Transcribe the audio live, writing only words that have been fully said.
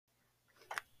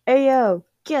Ayo,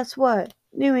 guess what?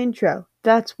 New intro.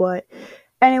 That's what.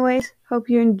 Anyways, hope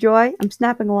you enjoy. I'm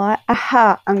snapping a lot.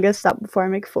 Aha! I'm gonna stop before I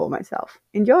make a fool of myself.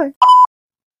 Enjoy.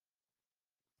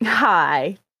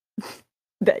 Hi.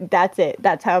 That's it.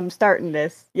 That's how I'm starting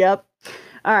this. Yep.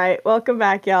 All right. Welcome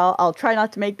back, y'all. I'll try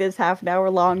not to make this half an hour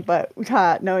long, but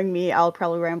knowing me, I'll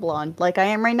probably ramble on like I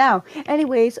am right now.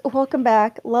 Anyways, welcome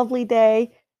back. Lovely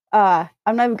day. I'm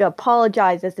not even gonna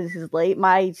apologize as this is late.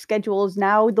 My schedule is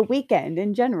now the weekend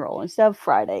in general instead of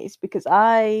Fridays because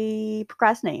I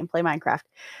procrastinate and play Minecraft.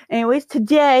 Anyways,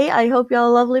 today I hope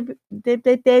y'all lovely.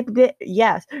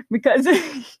 Yes, because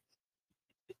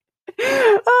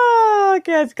oh,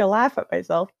 okay, I was gonna laugh at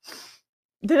myself.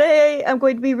 Today I'm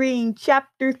going to be reading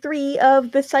chapter 3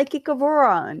 of The Psychic of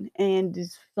Oron. And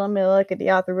just let me look at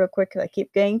the author real quick because I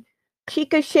keep getting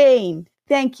Chica Shane.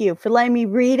 Thank you for letting me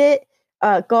read it.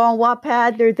 Go on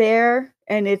Wattpad, they're there.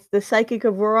 And it's The Psychic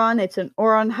of Oron. It's an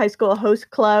Oron High School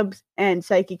host clubs and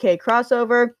Psyche K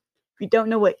crossover. If you don't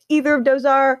know what either of those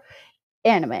are,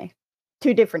 anime.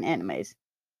 Two different animes.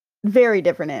 Very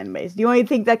different animes. The only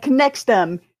thing that connects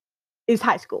them is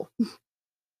high school.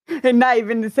 And not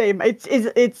even the same.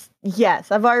 It's yes.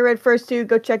 I've already read first two.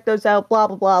 Go check those out. Blah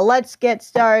blah blah. Let's get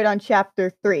started on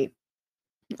chapter 3.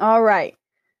 All right.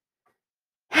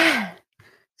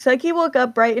 Psyche woke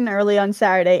up bright and early on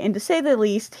Saturday, and to say the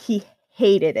least, he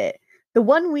hated it. The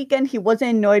one weekend he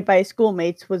wasn't annoyed by his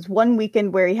schoolmates was one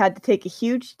weekend where he had to take a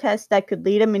huge test that could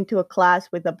lead him into a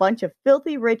class with a bunch of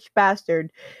filthy rich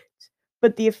bastards,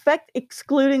 but the effect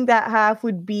excluding that half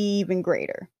would be even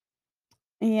greater.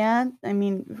 Yeah, I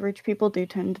mean, rich people do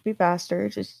tend to be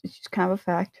bastards. It's just kind of a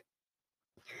fact.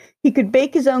 He could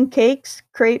bake his own cakes,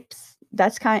 crepes.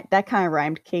 That kind of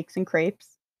rhymed. Cakes and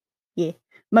crepes. Yeah,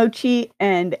 mochi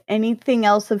and anything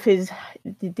else of his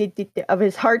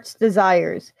heart's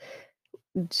desires.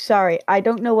 Sorry, I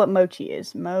don't know what mochi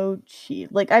is. Mochi,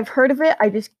 like I've heard of it. I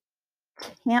just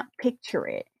can't picture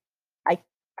it. I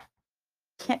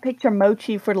can't picture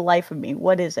mochi for the life of me.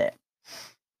 What is it?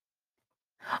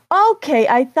 Okay,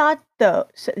 I thought though.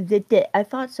 So, I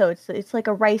thought so. It's like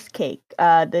a rice cake.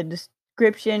 The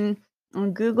description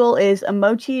on Google is a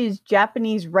mochi is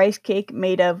Japanese rice cake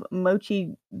made of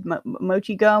mochi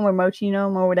gum or mochi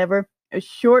nome or whatever. A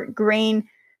short grain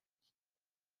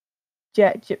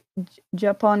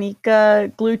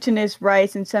japonica glutinous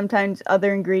rice and sometimes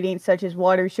other ingredients such as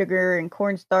water, sugar, and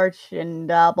cornstarch and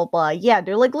blah blah. Yeah,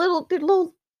 they're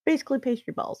little basically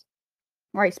pastry balls,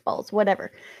 rice balls,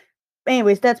 whatever.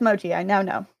 Anyways, that's mochi. I now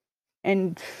know.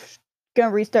 And gonna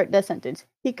restart that sentence.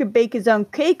 He could bake his own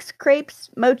cakes,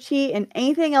 crepes, mochi, and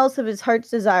anything else of his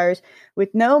heart's desires with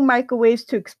no microwaves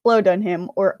to explode on him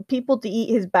or people to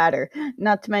eat his batter,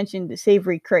 not to mention the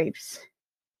savory crepes.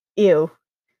 Ew.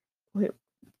 Wait,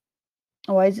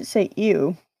 why does it say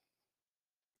ew?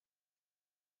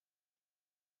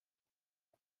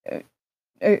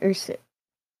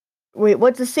 Wait,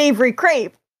 what's a savory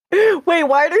crepe? Wait,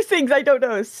 why are there things I don't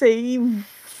know? Savory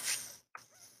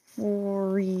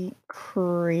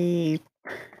crepe.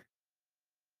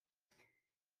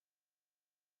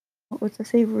 What's a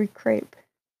savory crepe?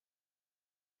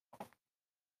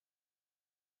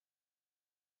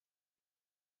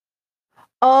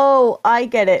 Oh, I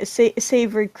get it.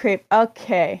 Savory crepe.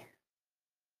 Okay.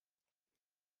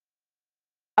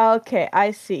 Okay,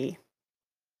 I see.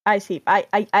 I see.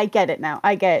 I get it now.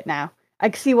 I get it now. I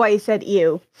can see why you said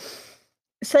ew.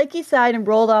 Psyche sighed and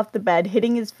rolled off the bed,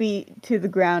 hitting his feet to the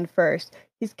ground first.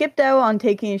 He skipped out on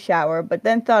taking a shower, but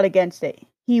then thought against it.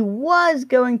 He was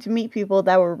going to meet people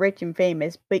that were rich and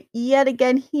famous, but yet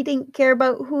again, he didn't care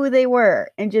about who they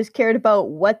were and just cared about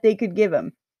what they could give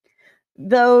him.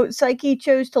 Though Psyche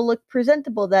chose to look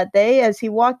presentable that day as he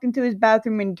walked into his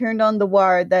bathroom and turned on the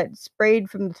water that sprayed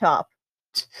from the top.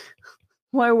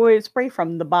 Why would it spray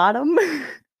from the bottom?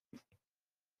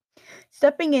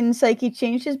 Stepping in, Psyche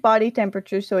changed his body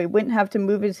temperature so he wouldn't have to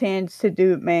move his hands to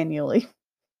do it manually.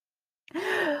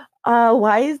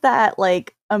 Why is that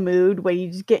like a mood where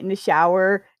you just get in the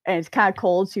shower and it's kind of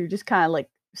cold, so you're just kind of like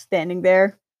standing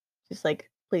there, just like,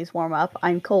 please warm up,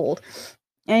 I'm cold.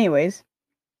 Anyways,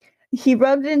 he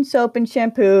rubbed in soap and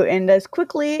shampoo, and as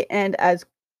quickly,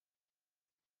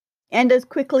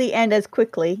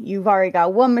 you've already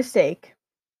got one mistake.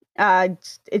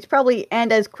 It's probably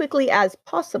and as quickly as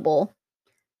possible,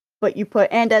 but you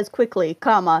put and as quickly,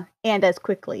 comma, and as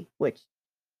quickly, which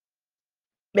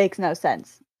makes no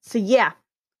sense. So yeah,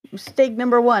 mistake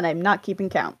number 1, I'm not keeping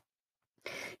count.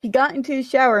 He got into his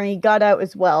shower and he got out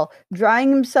as well, drying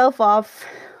himself off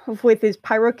with his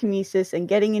pyrokinesis and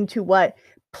getting into what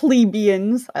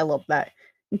plebeians, I love that,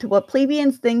 into what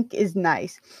plebeians think is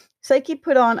nice. Psyche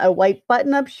put on a white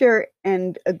button-up shirt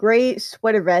and a gray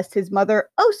sweater vest his mother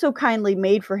oh so kindly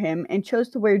made for him, and chose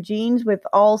to wear jeans with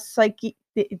all Psyche.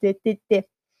 It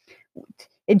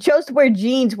chose to wear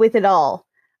jeans with it all.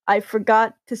 I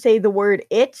forgot to say the word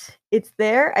it. It's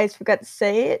there. I just forgot to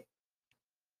say it.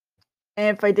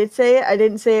 And if I did say it, I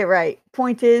didn't say it right.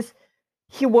 Point is,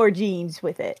 he wore jeans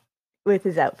with it, with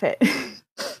his outfit.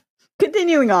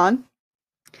 Continuing on.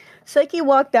 Psyche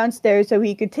walked downstairs so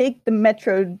he could take the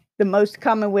metro, the most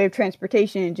common way of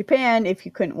transportation in Japan if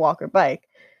you couldn't walk or bike.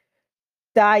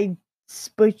 Die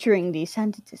butchering these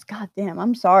sentences. God damn,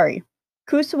 I'm sorry.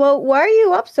 Kusuo, why are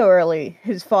you up so early?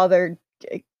 His father,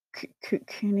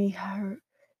 Kuniharu.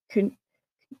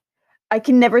 I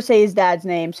can never say his dad's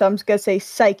name, so I'm just gonna say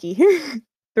Psyche.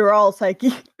 They're all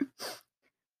Psyche.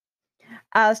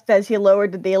 Asked as he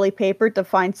lowered the daily paper to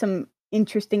find some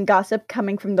interesting gossip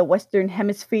coming from the Western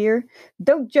Hemisphere.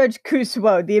 Don't judge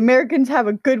Kusuo. The Americans have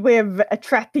a good way of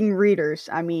attracting readers.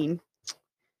 I mean,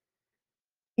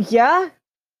 yeah.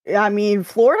 I mean,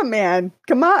 Florida man.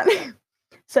 Come on.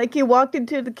 Psyche walked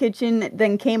into the kitchen,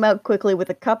 then came out quickly with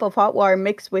a cup of hot water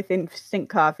mixed with instant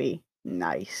coffee.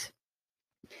 Nice.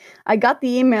 I got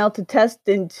the email to test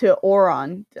into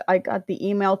Oron.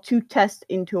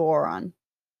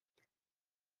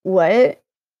 What?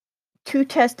 To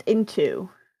test into.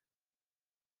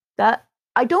 That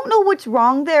I don't know what's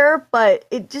wrong there, but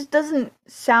it just doesn't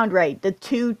sound right. The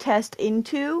to test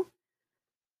into.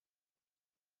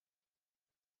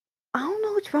 I don't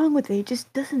know what's wrong with it. It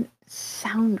just doesn't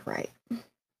sound right.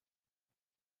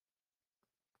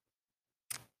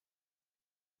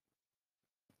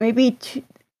 Maybe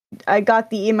I got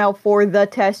the email for the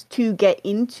test to get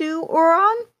into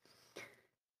Oron.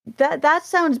 That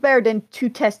sounds better than to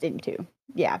test into.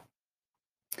 Yeah.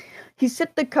 He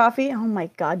sipped the coffee. Oh my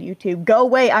god, YouTube. Go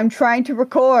away. I'm trying to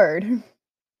record.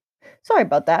 Sorry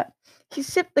about that. He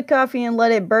sipped the coffee and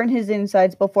let it burn his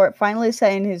insides before it finally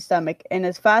set in his stomach. And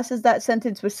as fast as that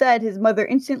sentence was said, his mother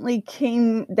instantly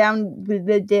came down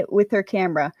with her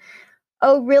camera.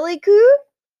 Oh, really, Koo?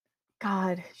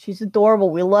 God, she's adorable.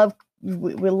 We love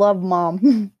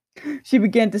Mom. She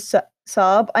began to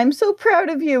sob. I'm so proud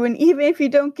of you, and even if you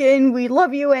don't get in, we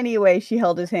love you anyway. She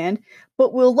held his hand.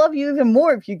 But we'll love you even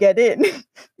more if you get in.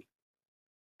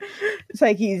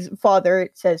 Psyche's father,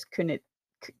 it says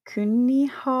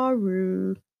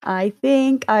Kuniharu. I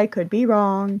think I could be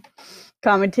wrong.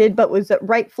 Commented, but was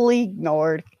rightfully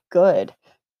ignored. Good.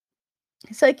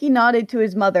 Psyche nodded to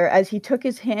his mother as he took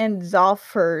his hands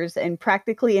off hers and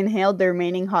practically inhaled the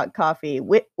remaining hot coffee.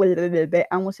 I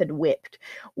almost said whipped.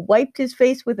 Wiped his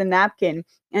face with a napkin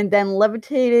and then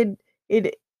levitated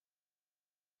it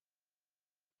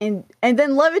and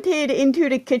then levitated into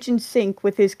the kitchen sink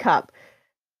with his cup.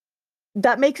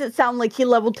 That makes it sound like he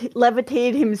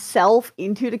levitated himself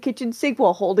into the kitchen sink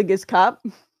while holding his cup.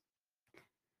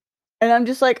 And I'm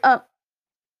just like,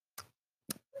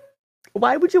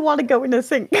 why would you want to go in the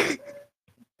sink?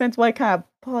 That's why I kind of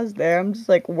paused there. I'm just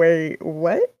like, wait,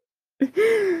 what? But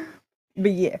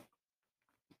yeah.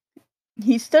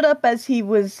 He stood up as he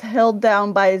was held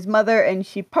down by his mother, and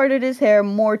she parted his hair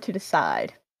more to the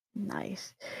side.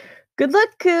 Nice. Good luck,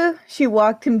 Koo. She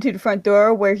walked him to the front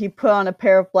door where he put on a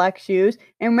pair of black shoes.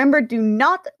 And remember, do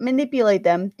not manipulate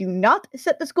them. Do not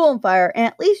set the school on fire. And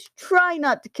at least try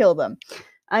not to kill them.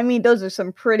 I mean, those are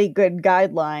some pretty good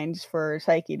guidelines for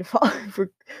Psyche to follow, for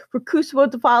Kusuo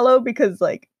to follow, because,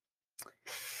 like,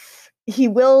 he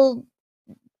will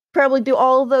probably do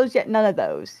all of those, yet none of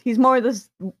those. He's more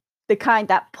the kind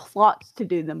that plots to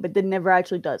do them, but then never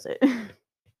actually does it.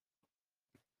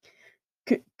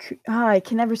 I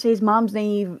can never say his mom's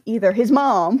name either. His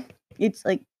mom. It's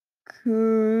like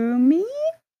Kurumi?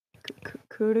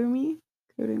 Kurumi?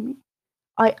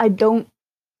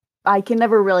 I can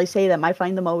never really say them. I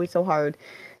find them always so hard.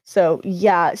 So,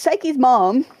 yeah. Psyche's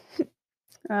mom.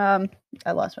 I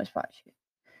lost my spot.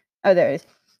 Oh, there it is.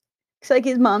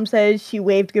 Psyche's mom says she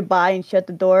waved goodbye and shut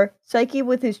the door. Psyche,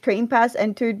 with his train pass,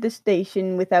 entered the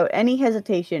station without any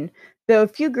hesitation, though a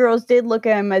few girls did look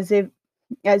at him as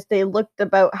they looked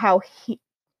about how he...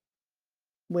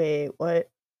 Wait, what?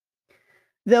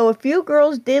 Though a few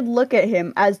girls did look at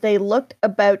him as they looked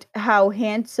about how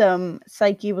handsome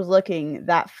Psyche was looking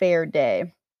that fair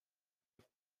day.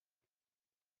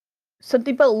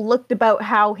 Something about looked about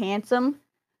how handsome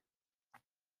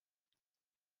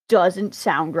doesn't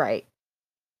sound right.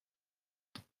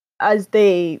 As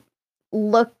they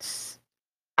looked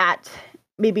at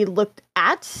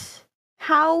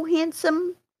how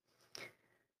handsome,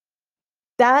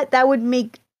 that would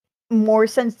make more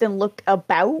sense than looked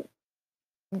about.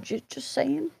 Just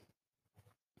saying.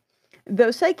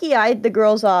 Though Psyche eyed the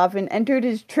girls off and entered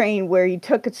his train, where he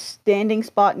took a standing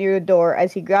spot near the door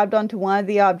as he grabbed onto one of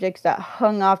the objects that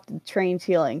hung off the train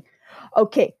ceiling.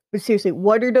 Okay, but seriously,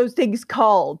 what are those things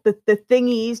called? The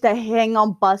thingies that hang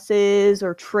on buses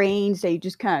or trains that you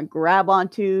just kind of grab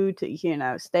onto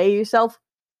to, stay yourself?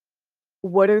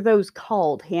 What are those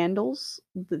called? Handles?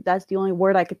 That's the only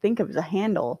word I could think of is a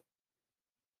handle.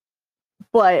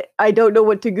 But I don't know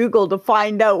what to Google to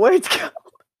find out what it's called.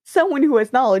 Someone who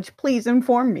has knowledge, please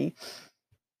inform me.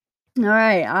 All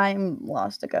right, I'm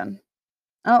lost again.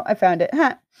 Oh, I found it.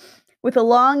 With a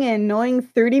long and annoying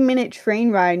 30-minute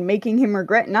train ride making him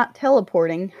regret not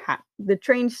teleporting, the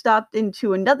train stopped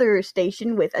into another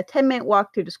station with a 10-minute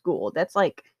walk to the school. That's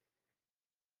like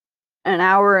an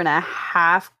hour and a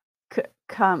half.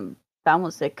 I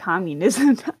almost said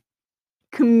communism.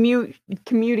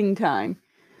 Commuting time.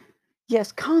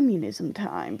 Yes, communism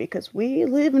time, because we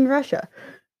live in Russia.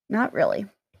 Not really.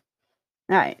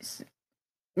 Nice.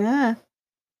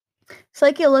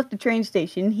 Psyche left the train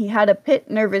station. He had a bit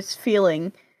nervous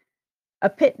feeling. A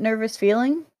bit nervous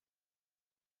feeling?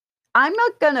 I'm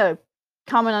not gonna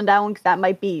comment on that one because that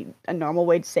might be a normal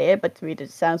way to say it, but to me it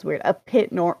just sounds weird. A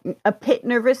bit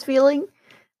nervous feeling?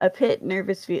 A bit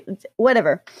nervous feeling.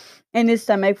 Whatever. In his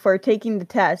stomach for taking the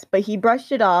test, but he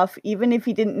brushed it off. Even if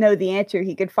he didn't know the answer,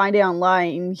 he could find it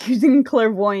online using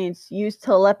clairvoyance, used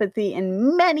telepathy,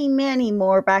 and many, many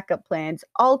more backup plans.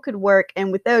 All could work,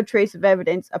 and without a trace of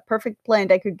evidence, a perfect plan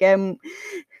that could get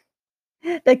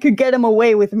him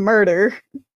away with murder,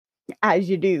 as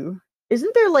you do.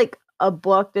 Isn't there like a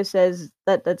book that says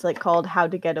that's like called How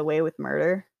to Get Away with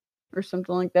Murder or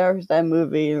something like that? Or is that a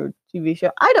movie or TV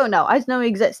show? I don't know. I just know it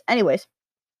exists. Anyways.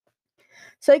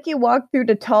 Psyche walked through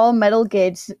the tall metal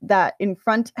gates that in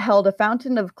front held a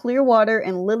fountain of clear water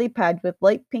and lily pads with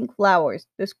light pink flowers.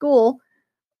 The school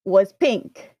was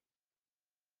pink.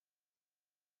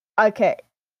 Okay.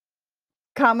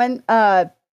 Comment,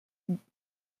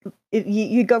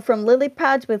 you go from lily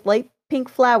pads with light pink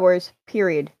flowers,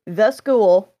 period. The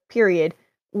school, period,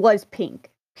 was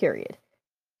pink, period.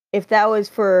 If that was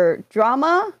for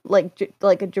drama, like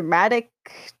a dramatic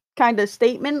kind of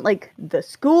statement, like the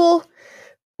school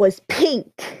was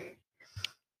pink.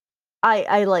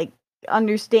 I like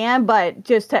understand, but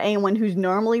just to anyone who's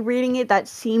normally reading it, that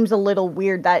seems a little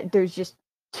weird that there's just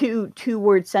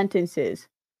two-word sentences.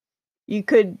 You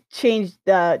could change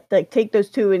take those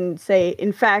two and say,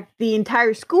 in fact, the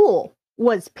entire school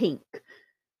was pink.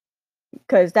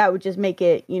 Because that would just make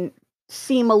it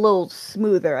seem a little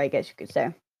smoother, I guess you could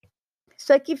say.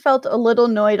 Psyche felt a little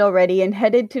annoyed already and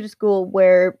headed to the school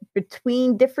where,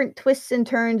 between different twists and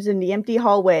turns in the empty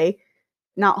hallway,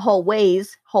 not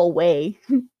hallways, hallway.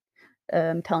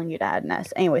 I'm telling you to add an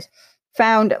S. Anyways,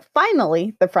 found,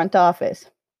 finally, the front office.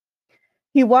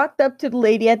 He walked up to the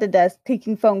lady at the desk,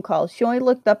 taking phone calls. She only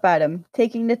looked up at him.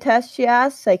 Taking the test, she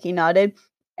asked. Psyche nodded,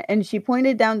 and she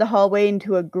pointed down the hallway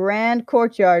into a grand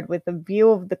courtyard with a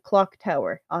view of the clock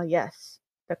tower. Ah, yes,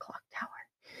 the clock tower.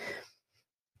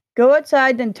 Go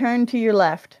outside and turn to your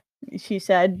left, she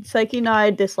said. Psyche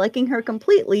nodded, disliking her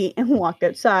completely, and walked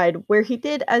outside, where he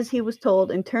did as he was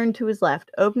told and turned to his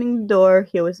left. Opening the door,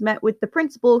 he was met with the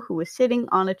principal, who was sitting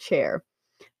on a chair,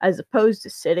 as opposed to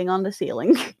sitting on the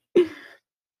ceiling.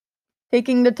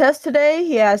 Taking the test today?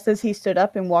 He asked as he stood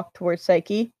up and walked towards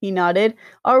Psyche. He nodded.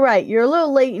 All right, you're a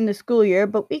little late in the school year,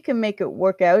 but we can make it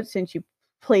work out since you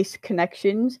placed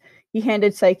connections. He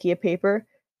handed Psyche a paper.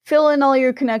 Fill in all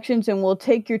your connections and we'll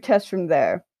take your test from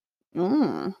there.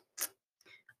 I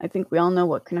think we all know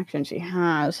what connections he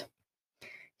has.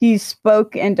 He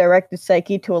spoke and directed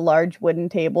Psyche to a large wooden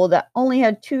table that only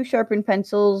had 2 sharpened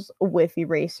pencils with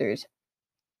erasers.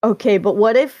 Okay, but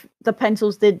what if the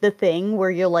pencils did the thing where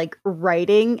you're like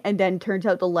writing and then turns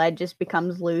out the lead just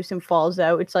becomes loose and falls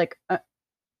out? It's like,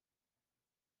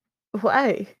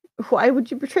 why? Why would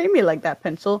you betray me like that,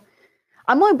 pencil?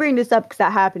 I'm only bringing this up because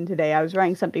that happened today. I was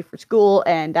writing something for school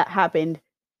and that happened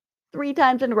 3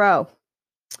 times in a row.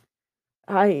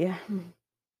 I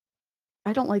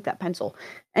don't like that pencil.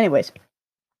 Anyways.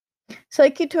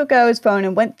 Psyche took out his phone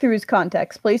and went through his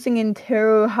contacts, placing in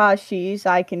Teruhashi's.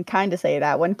 I can kind of say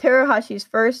that one. Teruhashi's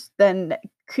first, then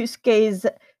Kusuke's,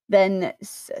 then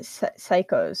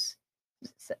Psycho's.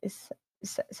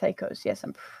 Psycho's. Yes,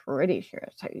 I'm pretty sure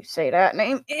that's how you say that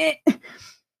name.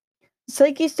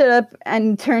 Psyche stood up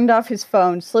and turned off his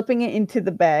phone, slipping it into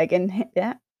the bag, and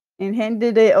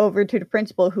handed it over to the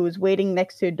principal, who was waiting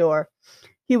next to the door.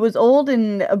 He was old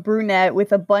and a brunette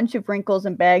with a bunch of wrinkles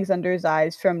and bags under his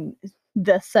eyes from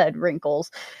the said wrinkles.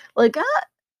 Like,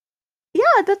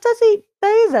 yeah, that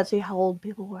is actually how old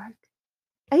people work.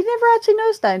 I never actually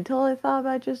noticed that until I thought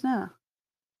about it just now.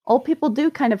 Old people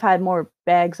do kind of had more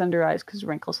bags under eyes because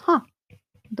wrinkles. Huh.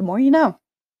 The more you know.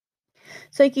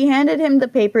 Psyche handed him the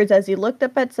papers as he looked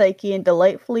up at Psyche and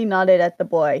delightfully nodded at the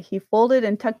boy. He folded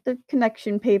and tucked the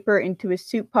connection paper into his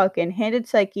suit pocket and handed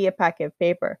Psyche a packet of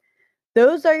paper.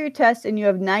 Those are your tests, and you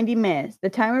have 90 minutes. The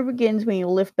timer begins when you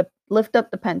lift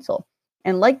up the pencil.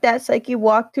 And like that, Psyche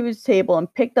walked to his table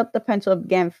and picked up the pencil and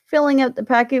began filling out the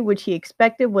packet, which he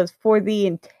expected was for the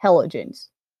intelligence.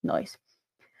 Nice.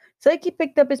 Psyche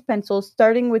picked up his pencil,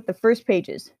 starting with the first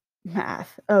pages.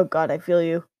 Math. Oh God, I feel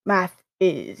you. Math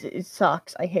it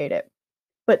sucks. I hate it.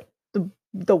 But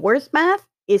the worst math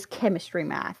is chemistry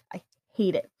math. I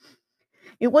hate it.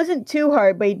 It wasn't too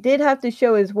hard, but he did have to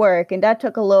show his work, and that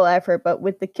took a little effort. But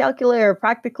with the calculator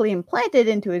practically implanted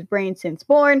into his brain since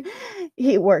born,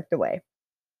 he worked away.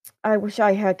 I wish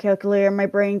I had a calculator in my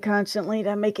brain constantly.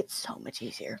 That'd make it so much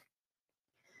easier.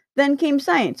 Then came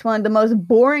science, one of the most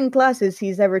boring classes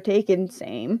he's ever taken.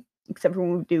 Same. Except for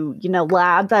when we do,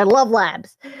 labs. I love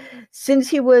labs. Since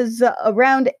he was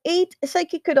around 8,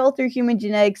 Psyche could alter human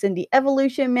genetics and the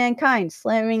evolution of mankind,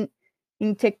 slamming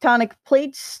tectonic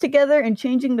plates together and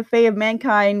changing the fate of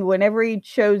mankind whenever he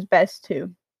chose best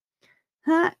to.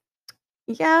 Huh?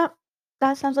 Yeah,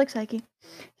 that sounds like Psyche.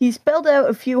 He spelled out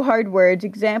a few hard words,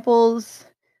 examples,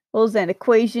 and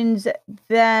equations.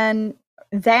 Then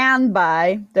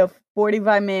by the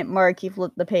 45-minute mark, he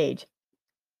flipped the page.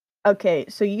 Okay,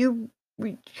 so the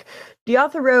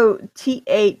author wrote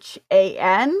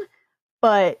THAN,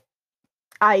 but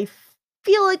I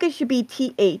feel like it should be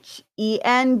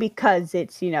THEN because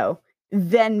it's,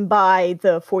 then by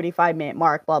the 45-minute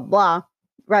mark, blah, blah,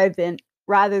 rather than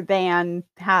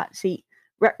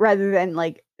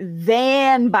like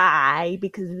than by,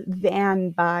 because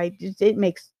than by, it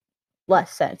makes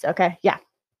less sense. Okay, yeah,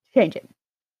 change it.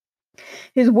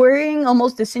 His worrying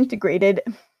almost disintegrated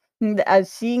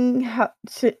as seeing how...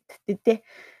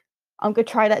 I'm going to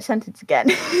try that sentence again.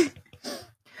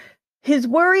 His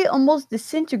worry almost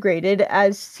disintegrated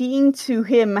as seeing to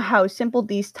him how simple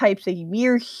these types of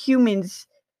mere humans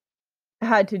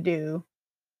had to do.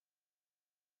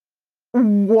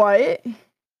 What?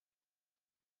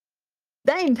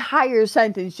 That entire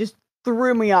sentence just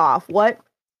threw me off. What?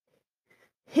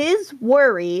 His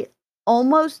worry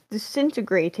almost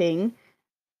disintegrating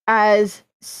as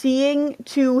seeing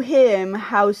to him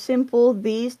how simple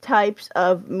these types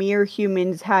of mere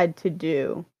humans had to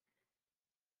do.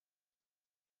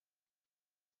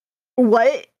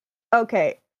 What?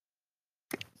 Okay.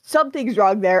 Something's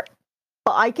wrong there,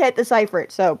 but I can't decipher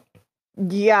it, so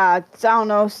yeah, I don't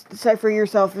know, decipher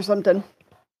yourself or something.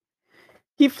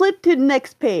 He flipped to the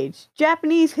next page.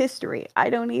 Japanese history. I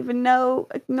don't even know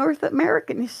North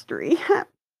American history.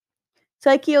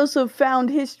 Psyche also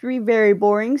found history very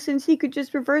boring since he could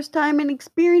just reverse time and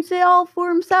experience it all for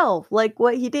himself, like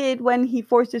what he did when he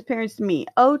forced his parents to meet.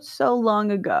 Oh, so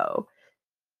long ago.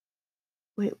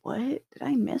 Wait, what? Did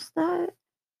I miss that?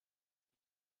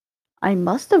 I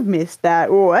must have missed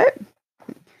that. What?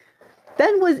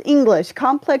 Then was English.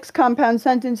 Complex compound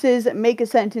sentences. Make a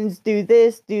sentence. Do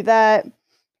this. Do that.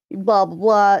 Blah, blah,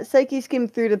 blah. Psyche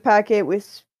skimmed through the packet with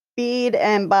speed,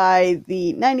 and by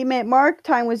the 90-minute mark,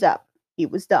 time was up. He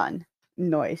was done.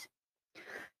 Noise.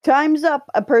 Time's up.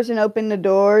 A person opened the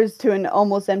doors to an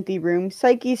almost empty room.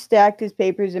 Psyche stacked his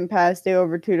papers and passed it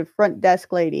over to the front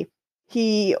desk lady.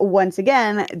 He, once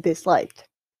again, disliked.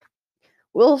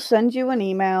 We'll send you an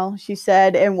email, she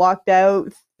said, and walked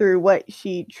out through what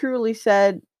she truly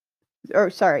said.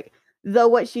 Though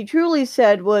what she truly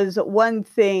said was one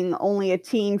thing only a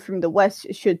teen from the West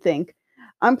should think.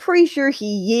 I'm pretty sure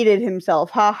he yeeted himself.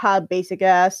 Ha ha, basic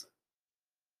ass.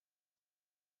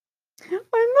 I'm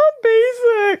not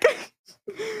basic.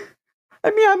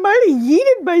 I mean, I might have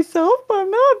yeeted myself, but I'm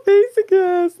not basic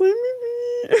ass. Let me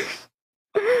be.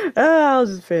 I'll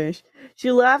just finish.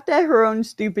 She laughed at her own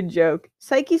stupid joke.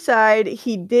 Psyche sighed.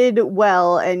 He did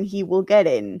well, and he will get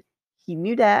in. He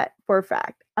knew that for a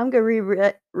fact. I'm going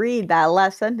to reread that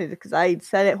last sentence because I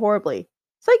said it horribly.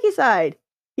 Psyche sighed.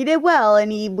 He did well,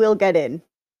 and he will get in.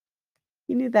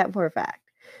 He knew that for a fact.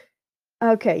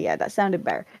 Okay, yeah, that sounded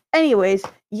better. Anyways,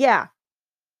 yeah.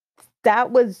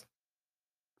 That was...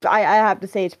 I have to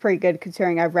say it's pretty good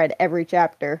considering I've read every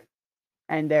chapter.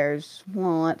 And there's...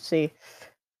 Well, let's see.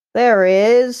 There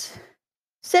is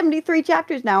 73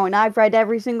 chapters now, and I've read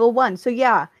every single one. So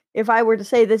yeah, if I were to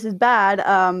say this is bad,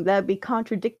 that'd be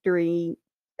contradictory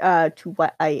to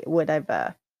what I would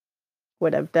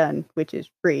have done, which is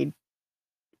read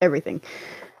everything.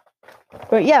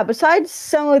 But yeah, besides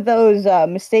some of those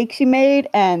mistakes you made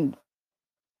and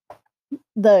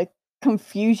the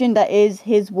confusion that is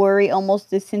his worry almost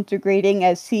disintegrating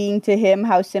as seeing to him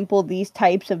how simple these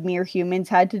types of mere humans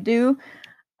had to do.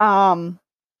 Yeah,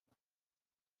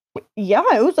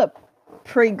 it was a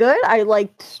pretty good. I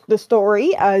liked the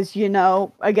story, as you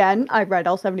know. Again, I read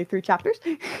all 73 chapters.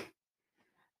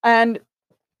 And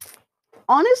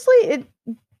honestly,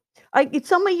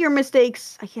 some of your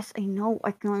mistakes. I guess I know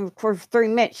I can only record for 30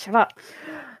 minutes. Shut up.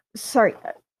 Sorry.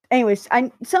 Anyways,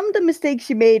 some of the mistakes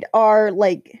you made are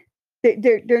like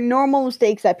they're normal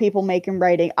mistakes that people make in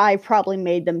writing. I probably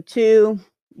made them too,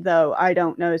 though I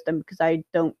don't notice them because I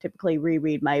don't typically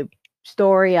reread my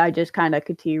story. I just kind of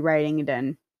continue writing and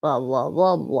then blah blah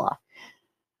blah blah.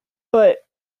 But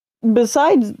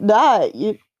besides that,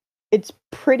 it's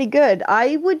pretty good.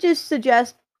 I would just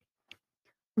suggest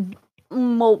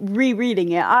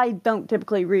rereading it. I don't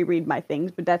typically reread my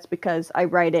things, but that's because I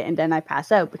write it and then I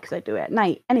pass out because I do it at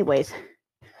night. Anyways,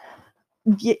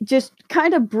 just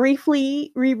kind of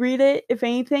briefly reread it, if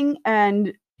anything,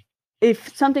 and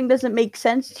if something doesn't make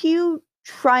sense to you,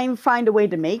 try and find a way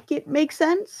to make it make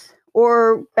sense,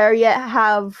 or better yet,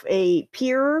 have a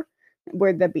peer,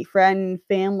 whether that be friend,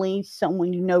 family,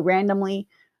 someone you know randomly,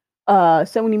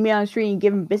 someone you meet on the street and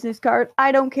give them a business card.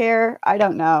 I don't care. I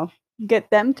don't know.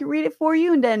 Get them to read it for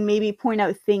you and then maybe point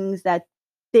out things that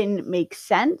didn't make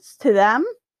sense to them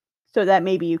so that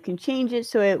maybe you can change it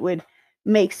so it would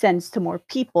make sense to more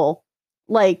people.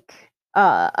 Like,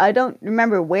 I don't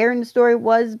remember where in the story it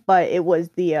was, but it was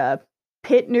the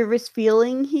pit nervous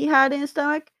feeling he had in his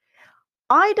stomach.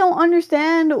 I don't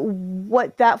understand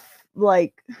what that,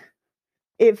 like,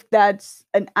 if that's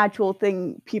an actual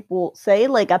thing people say,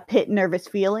 like a pit nervous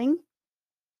feeling.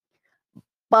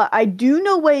 But I do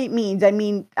know what it means. I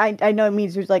mean, I know it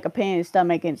means there's like a pain in the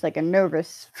stomach and it's like a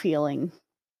nervous feeling,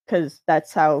 because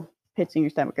that's how pits in your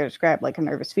stomach are described, like a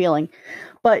nervous feeling.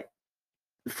 But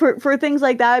for things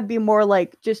like that, it'd be more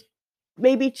like just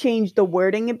maybe change the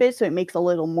wording a bit so it makes a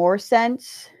little more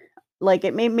sense. Like,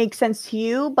 it may make sense to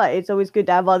you, but it's always good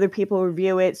to have other people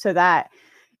review it so that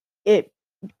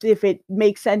if it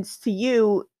makes sense to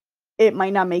you, it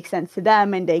might not make sense to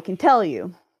them and they can tell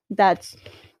you. That's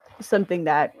something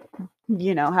that,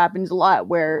 you know, happens a lot,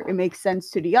 where it makes sense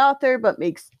to the author but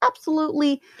makes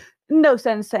absolutely no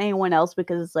sense to anyone else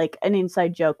because it's like an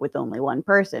inside joke with only one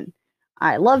person.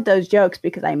 I love those jokes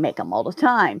because I make them all the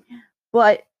time.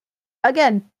 But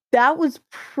again, that was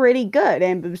pretty good,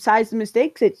 and besides the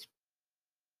mistakes,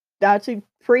 that's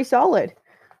pretty solid.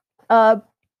 I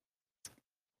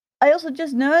also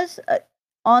just noticed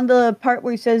on the part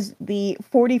where he says the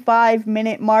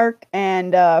 45-minute mark,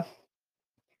 and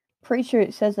pretty sure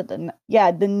it says at the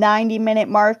 90-minute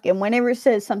mark, and whenever it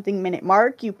says something minute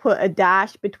mark, you put a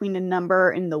dash between the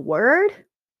number and the word.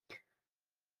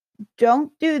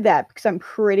 Don't do that, because I'm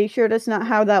pretty sure that's not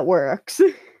how that works.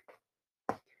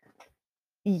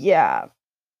 Yeah.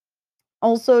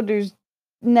 Also, there's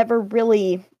never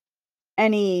really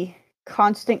any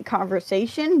constant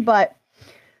conversation, but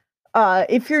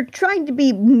if you're trying to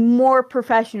be more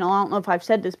professional, I don't know if I've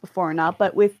said this before or not,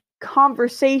 but with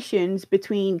conversations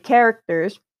between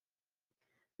characters,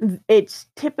 it's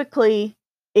typically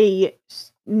a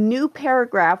new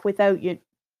paragraph without you.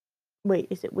 Wait,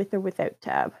 is it with or without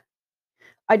tab?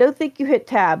 I don't think you hit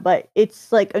tab, but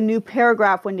it's like a new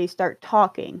paragraph when they start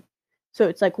talking. So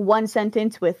it's like one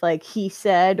sentence with like he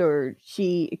said or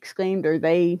she exclaimed or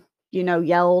they,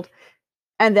 yelled.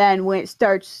 And then when it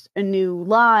starts a new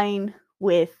line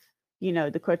with,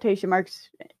 the quotation marks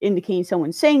indicating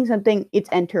someone saying something, it's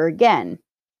enter again.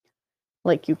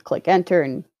 Like you click enter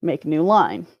and make a new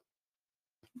line.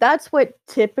 That's what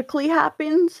typically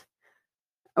happens.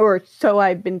 Or so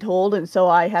I've been told, and so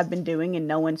I have been doing, and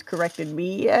no one's corrected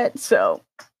me yet. So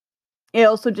it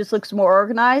also just looks more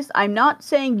organized. I'm not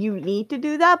saying you need to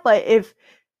do that, but if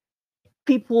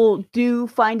people do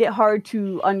find it hard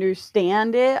to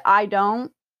understand it, I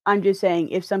don't. I'm just saying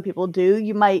if some people do,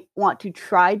 you might want to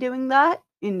try doing that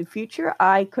in the future.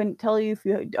 I couldn't tell you if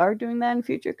you are doing that in the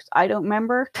future because I don't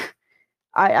remember.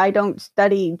 I don't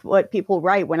study what people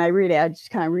write when I read it. I just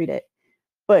kind of read it.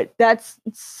 But that's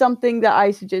something that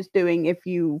I suggest doing if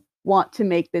you want to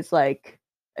make this like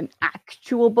an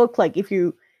actual book. Like if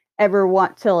you ever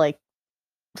want to like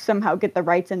somehow get the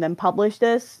rights and then publish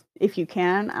this, if you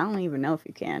can. I don't even know if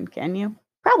you can you?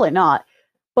 Probably not.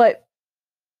 But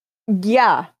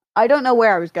yeah, I don't know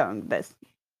where I was going with this,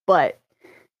 but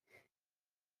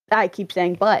I keep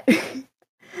saying but.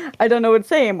 I don't know what to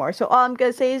say anymore. So all I'm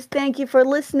going to say is thank you for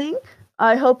listening.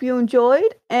 I hope you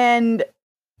enjoyed, and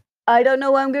I don't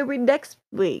know what I'm going to read next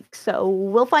week, so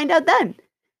we'll find out then.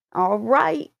 All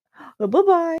right.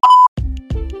 Bye-bye.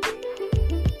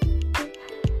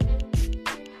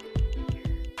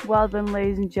 Well then,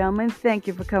 ladies and gentlemen, thank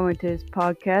you for coming to this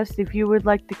podcast. If you would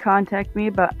like to contact me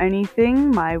about anything,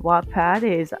 my Wattpad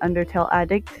is Undertale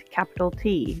Addict, capital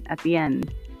T at the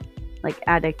end. Like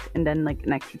addict and then like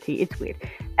an extra T. It's weird.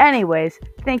 Anyways,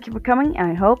 thank you for coming,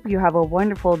 and I hope you have a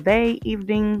wonderful day,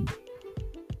 evening.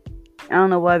 I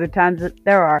don't know what other times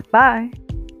there are. Bye!